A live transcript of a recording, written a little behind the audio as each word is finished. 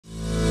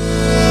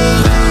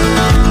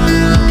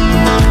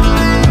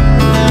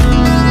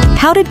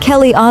How did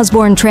Kelly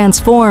Osbourne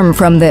transform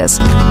from this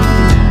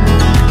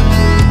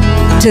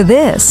to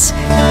this?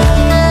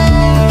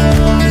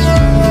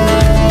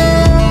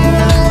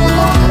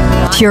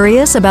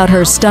 Curious about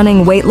her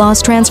stunning weight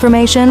loss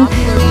transformation?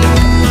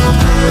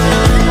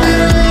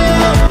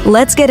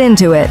 Let's get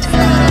into it.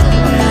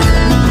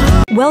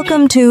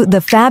 Welcome to the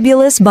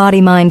Fabulous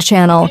Body Mind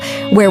channel,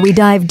 where we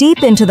dive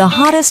deep into the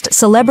hottest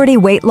celebrity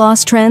weight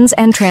loss trends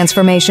and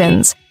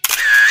transformations.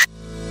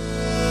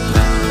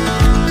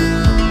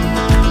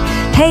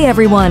 Hey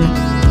everyone!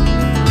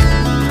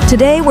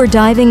 Today we're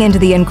diving into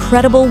the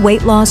incredible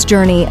weight loss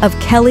journey of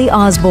Kelly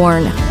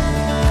Osbourne.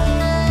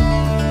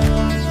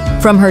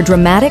 From her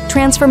dramatic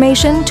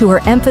transformation to her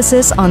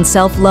emphasis on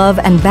self-love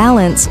and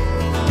balance,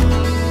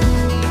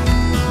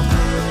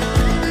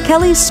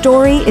 Kelly's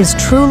story is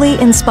truly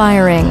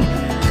inspiring.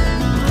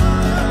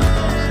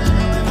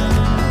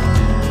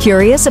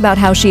 Curious about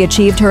how she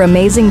achieved her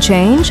amazing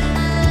change?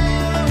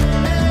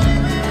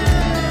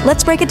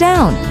 Let's break it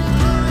down.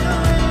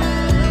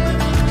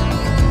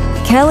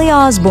 Kelly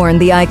Osbourne,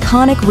 the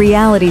iconic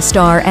reality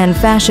star and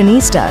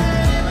fashionista,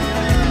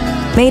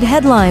 made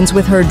headlines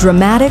with her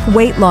dramatic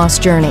weight loss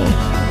journey.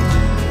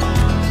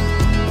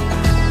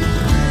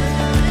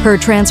 Her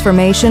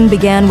transformation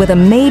began with a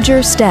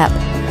major step: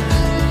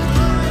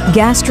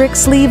 gastric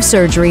sleeve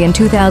surgery in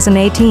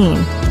 2018.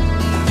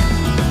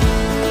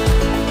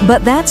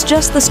 But that's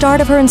just the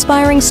start of her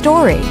inspiring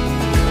story.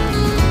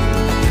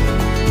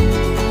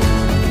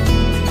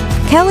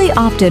 Kelly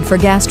opted for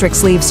gastric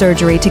sleeve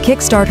surgery to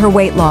kickstart her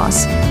weight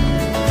loss.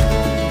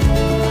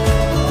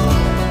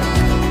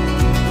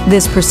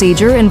 This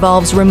procedure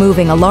involves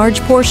removing a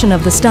large portion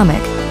of the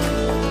stomach,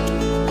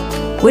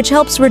 which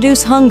helps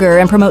reduce hunger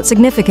and promote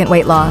significant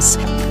weight loss.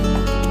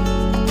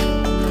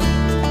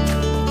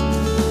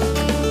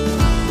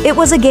 It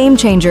was a game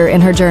changer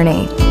in her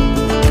journey.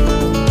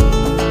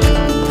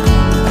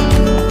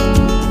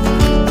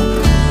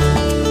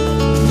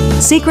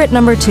 Secret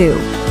number 2.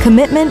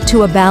 Commitment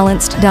to a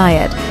balanced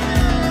diet.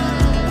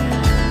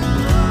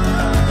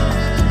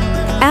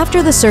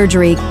 After the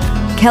surgery,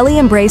 Kelly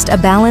embraced a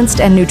balanced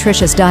and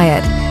nutritious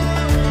diet.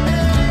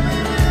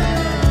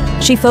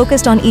 She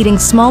focused on eating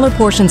smaller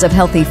portions of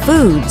healthy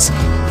foods,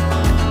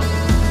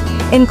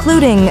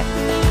 including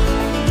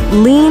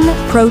lean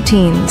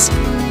proteins,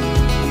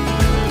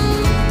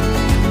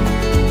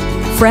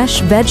 fresh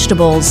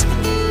vegetables,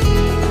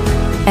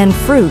 and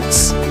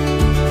fruits.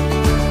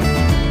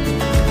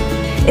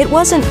 It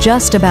wasn't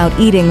just about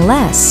eating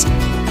less.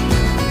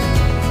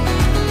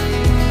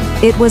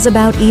 It was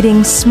about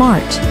eating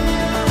smart.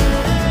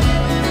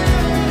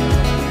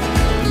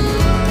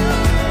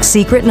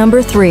 Secret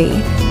number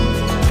 3.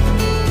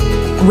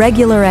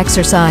 Regular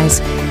exercise.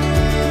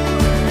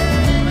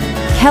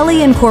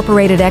 Kelly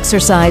incorporated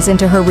exercise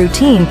into her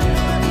routine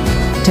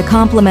to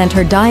complement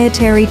her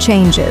dietary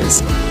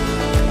changes.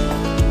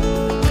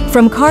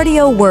 From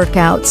cardio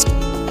workouts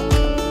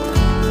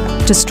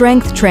to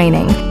strength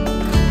training,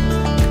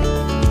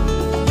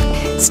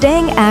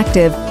 staying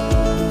active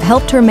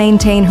helped her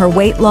maintain her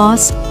weight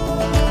loss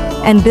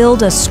and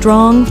build a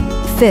strong,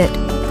 fit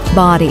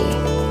body.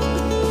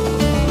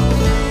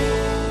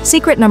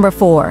 Secret number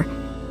 4.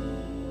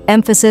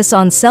 Emphasis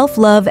on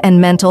self-love and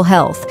mental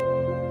health.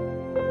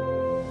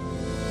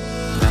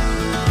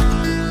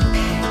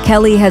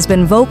 Kelly has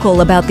been vocal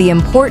about the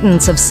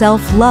importance of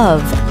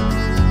self-love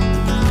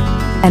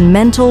and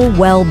mental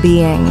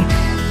well-being.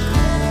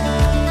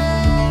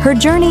 Her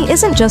journey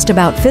isn't just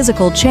about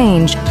physical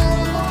change,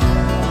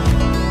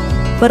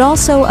 but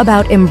also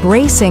about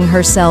embracing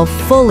herself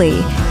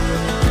fully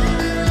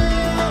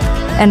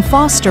and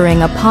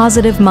fostering a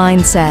positive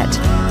mindset.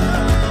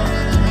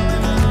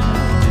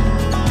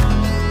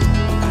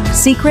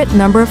 Secret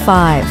number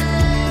 5.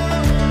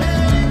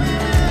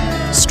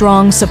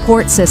 Strong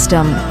support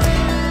system.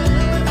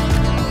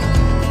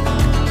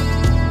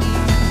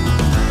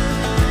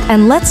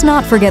 And let's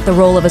not forget the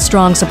role of a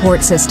strong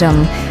support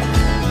system.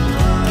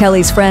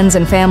 Kelly's friends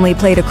and family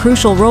played a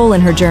crucial role in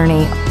her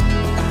journey,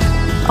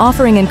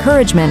 offering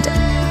encouragement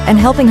and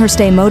helping her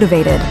stay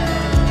motivated.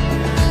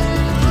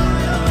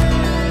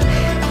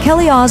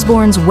 Kelly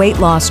Osbourne's weight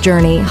loss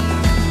journey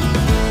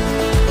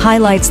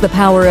highlights the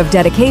power of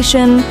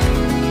dedication,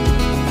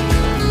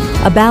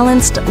 a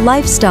balanced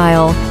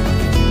lifestyle,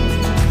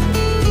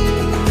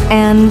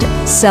 and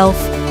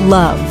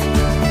self-love.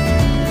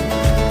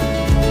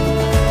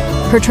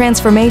 Her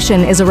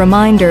transformation is a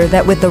reminder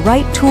that with the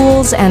right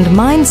tools and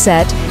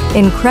mindset,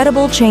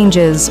 incredible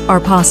changes are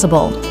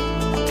possible.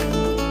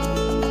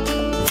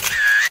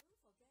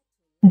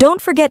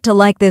 Don't forget to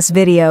like this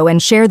video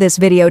and share this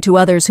video to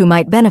others who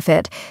might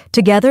benefit.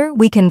 Together,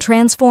 we can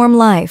transform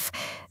life.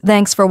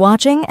 Thanks for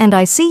watching, and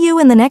I see you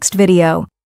in the next video.